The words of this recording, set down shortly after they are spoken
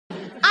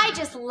I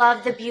just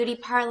love the beauty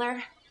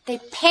parlor. They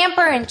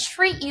pamper and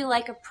treat you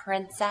like a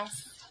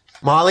princess.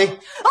 Molly? All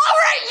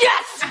right,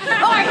 yes!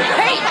 I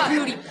hate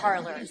beauty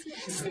parlors.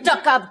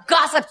 Stuck-up,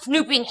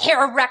 gossip-snooping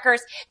hair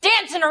wreckers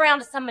dancing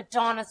around to some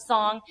Madonna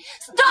song.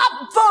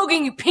 Stop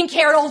voguing, you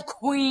pink-haired old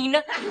queen.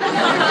 And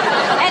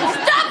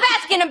stop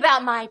asking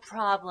about my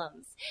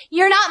problems.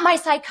 You're not my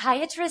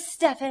psychiatrist,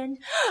 Stefan.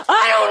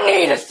 I don't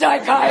need a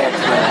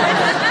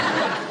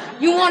psychiatrist.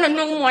 You want to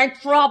know my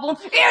problem?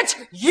 It's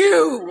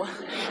you!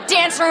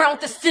 Dancing around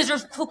with the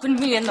scissors poking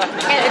me in the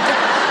head.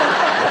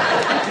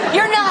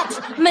 You're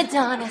not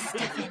Madonna,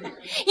 Stefan.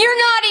 You're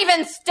not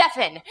even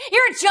Stefan.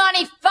 You're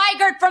Johnny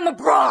Feigert from the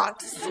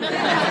Bronx.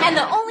 And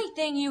the only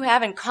thing you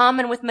have in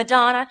common with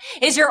Madonna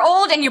is you're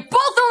old and you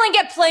both only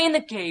get play in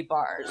the gay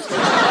bars.